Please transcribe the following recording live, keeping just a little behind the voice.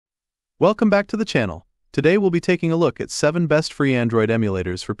Welcome back to the channel. Today we'll be taking a look at 7 best free Android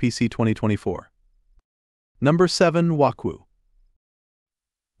emulators for PC 2024. Number 7. Wakwoo.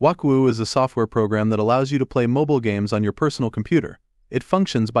 Wakwoo is a software program that allows you to play mobile games on your personal computer. It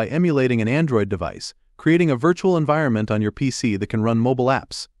functions by emulating an Android device, creating a virtual environment on your PC that can run mobile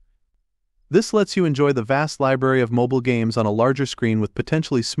apps. This lets you enjoy the vast library of mobile games on a larger screen with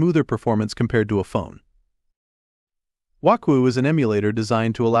potentially smoother performance compared to a phone. Wakwoo is an emulator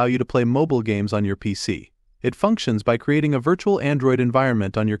designed to allow you to play mobile games on your PC. It functions by creating a virtual Android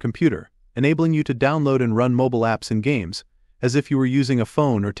environment on your computer, enabling you to download and run mobile apps and games, as if you were using a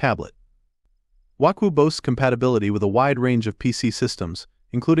phone or tablet. Wakwoo boasts compatibility with a wide range of PC systems,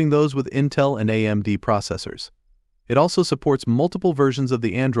 including those with Intel and AMD processors. It also supports multiple versions of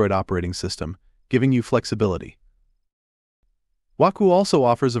the Android operating system, giving you flexibility. Wakwoo also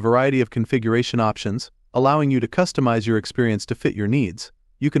offers a variety of configuration options, allowing you to customize your experience to fit your needs.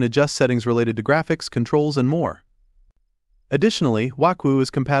 You can adjust settings related to graphics, controls, and more. Additionally, Wakwoo is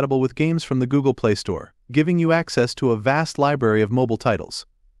compatible with games from the Google Play Store, giving you access to a vast library of mobile titles.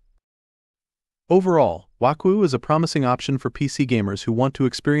 Overall, Wakwoo is a promising option for PC gamers who want to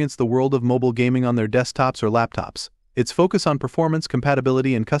experience the world of mobile gaming on their desktops or laptops. Its focus on performance,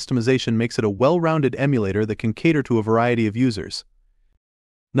 compatibility, and customization makes it a well-rounded emulator that can cater to a variety of users.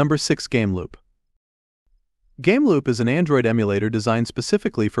 Number 6. GameLoop. GameLoop is an Android emulator designed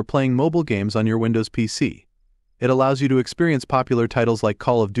specifically for playing mobile games on your Windows PC. It allows you to experience popular titles like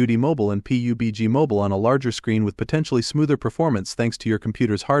Call of Duty Mobile and PUBG Mobile on a larger screen with potentially smoother performance thanks to your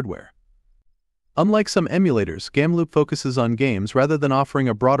computer's hardware. Unlike some emulators, GameLoop focuses on games rather than offering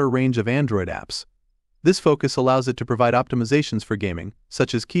a broader range of Android apps. This focus allows it to provide optimizations for gaming,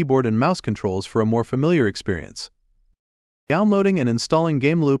 such as keyboard and mouse controls for a more familiar experience. Downloading and installing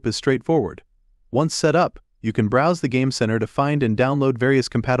GameLoop is straightforward. Once set up, you can browse the Game Center to find and download various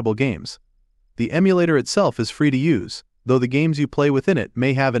compatible games. The emulator itself is free to use, though the games you play within it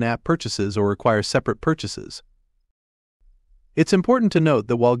may have in-app purchases or require separate purchases. It's important to note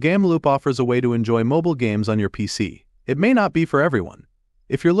that while GameLoop offers a way to enjoy mobile games on your PC, it may not be for everyone.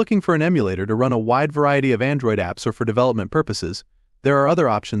 If you're looking for an emulator to run a wide variety of Android apps or for development purposes, there are other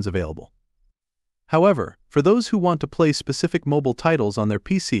options available. However, for those who want to play specific mobile titles on their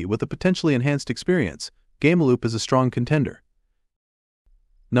PC with a potentially enhanced experience, GameLoop is a strong contender.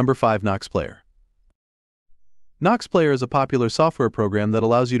 Number 5. Nox Player. Nox Player is a popular software program that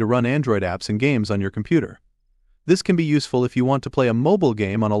allows you to run Android apps and games on your computer. This can be useful if you want to play a mobile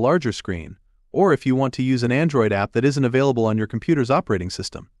game on a larger screen, or if you want to use an Android app that isn't available on your computer's operating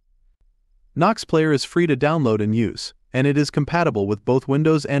system. Nox Player is free to download and use, and it is compatible with both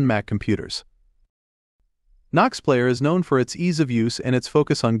Windows and Mac computers. Nox Player is known for its ease of use and its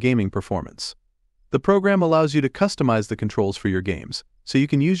focus on gaming performance. The program allows you to customize the controls for your games, so you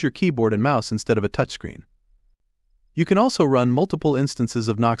can use your keyboard and mouse instead of a touchscreen. You can also run multiple instances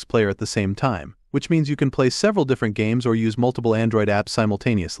of Nox Player at the same time, which means you can play several different games or use multiple Android apps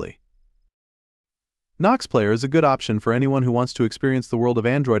simultaneously. Nox Player is a good option for anyone who wants to experience the world of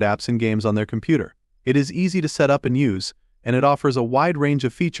Android apps and games on their computer. It is easy to set up and use, and it offers a wide range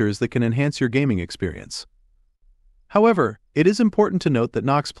of features that can enhance your gaming experience. However, it is important to note that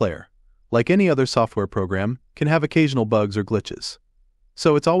Nox Player, like any other software program, can have occasional bugs or glitches.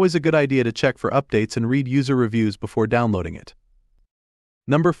 So it's always a good idea to check for updates and read user reviews before downloading it.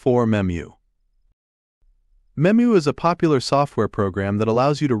 Number 4. Memu. Memu is a popular software program that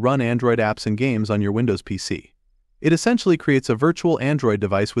allows you to run Android apps and games on your Windows PC. It essentially creates a virtual Android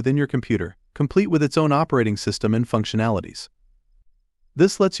device within your computer, complete with its own operating system and functionalities.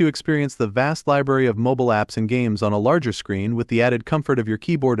 This lets you experience the vast library of mobile apps and games on a larger screen with the added comfort of your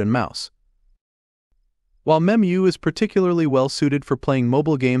keyboard and mouse. While Memu is particularly well suited for playing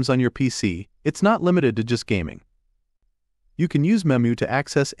mobile games on your PC, it's not limited to just gaming. You can use Memu to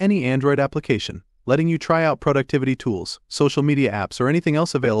access any Android application, letting you try out productivity tools, social media apps, or anything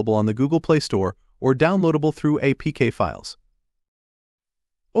else available on the Google Play Store or downloadable through APK files.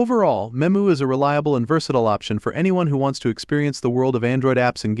 Overall, Memu is a reliable and versatile option for anyone who wants to experience the world of Android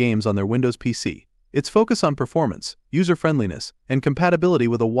apps and games on their Windows PC. Its focus on performance, user-friendliness, and compatibility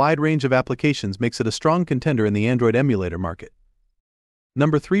with a wide range of applications makes it a strong contender in the Android emulator market.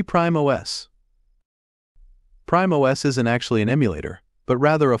 Number 3. Prime OS. Prime OS isn't actually an emulator, but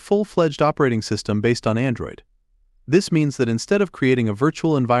rather a full-fledged operating system based on Android. This means that instead of creating a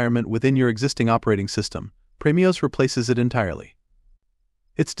virtual environment within your existing operating system, Prime OS replaces it entirely.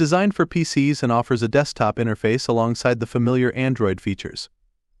 It's designed for PCs and offers a desktop interface alongside the familiar Android features.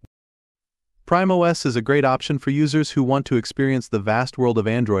 Prime OS is a great option for users who want to experience the vast world of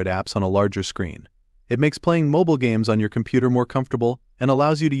Android apps on a larger screen. It makes playing mobile games on your computer more comfortable and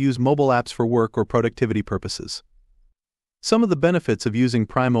allows you to use mobile apps for work or productivity purposes. Some of the benefits of using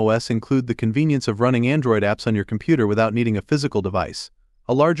Prime OS include the convenience of running Android apps on your computer without needing a physical device,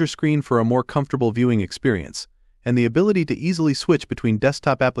 a larger screen for a more comfortable viewing experience, and the ability to easily switch between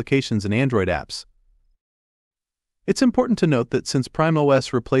desktop applications and Android apps. It's important to note that since Prime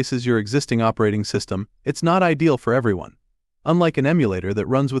OS replaces your existing operating system, it's not ideal for everyone. Unlike an emulator that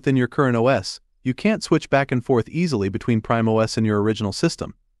runs within your current OS, you can't switch back and forth easily between Prime OS and your original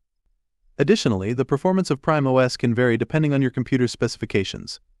system. Additionally, the performance of Prime OS can vary depending on your computer's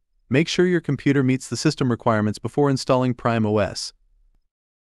specifications. Make sure your computer meets the system requirements before installing Prime OS.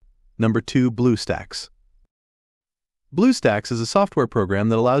 Number 2. BlueStacks. BlueStacks is a software program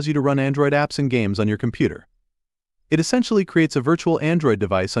that allows you to run Android apps and games on your computer. It essentially creates a virtual Android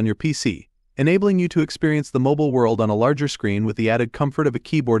device on your PC, enabling you to experience the mobile world on a larger screen with the added comfort of a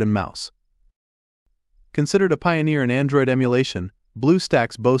keyboard and mouse. Considered a pioneer in Android emulation,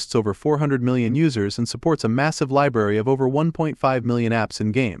 BlueStacks boasts over 400 million users and supports a massive library of over 1.5 million apps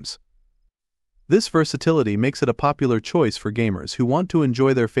and games. This versatility makes it a popular choice for gamers who want to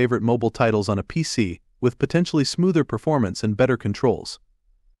enjoy their favorite mobile titles on a PC with potentially smoother performance and better controls.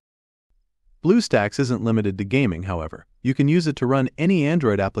 BlueStacks isn't limited to gaming, however. You can use it to run any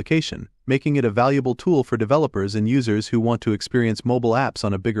Android application, making it a valuable tool for developers and users who want to experience mobile apps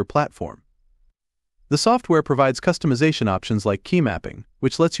on a bigger platform. The software provides customization options like key mapping,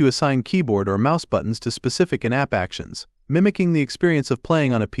 which lets you assign keyboard or mouse buttons to specific in-app actions, mimicking the experience of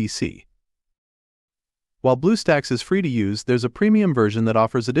playing on a PC. While BlueStacks is free to use, there's a premium version that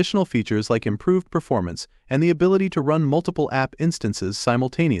offers additional features like improved performance and the ability to run multiple app instances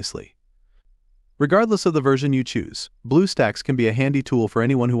simultaneously. Regardless of the version you choose, BlueStacks can be a handy tool for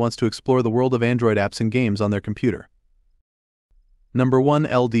anyone who wants to explore the world of Android apps and games on their computer. Number 1.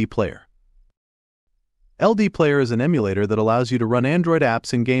 LD Player. LD Player is an emulator that allows you to run Android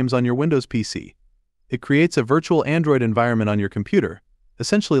apps and games on your Windows PC. It creates a virtual Android environment on your computer,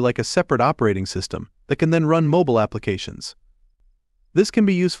 essentially like a separate operating system, that can then run mobile applications. This can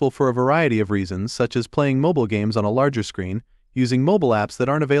be useful for a variety of reasons, such as playing mobile games on a larger screen, using mobile apps that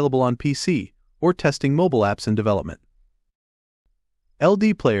aren't available on PC, or testing mobile apps in development.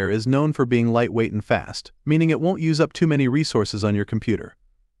 LD Player is known for being lightweight and fast, meaning it won't use up too many resources on your computer.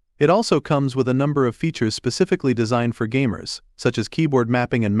 It also comes with a number of features specifically designed for gamers, such as keyboard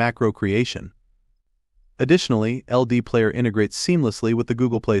mapping and macro creation. Additionally, LD Player integrates seamlessly with the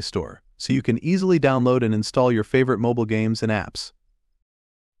Google Play Store, so you can easily download and install your favorite mobile games and apps.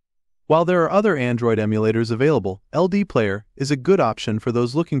 While there are other Android emulators available, LD Player is a good option for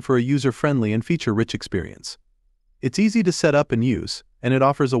those looking for a user-friendly and feature-rich experience. It's easy to set up and use, and it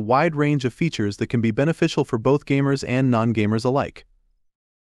offers a wide range of features that can be beneficial for both gamers and non-gamers alike.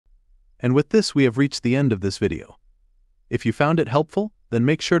 And with this, we have reached the end of this video. If you found it helpful, then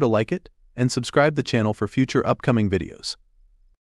make sure to like it and subscribe the channel for future upcoming videos.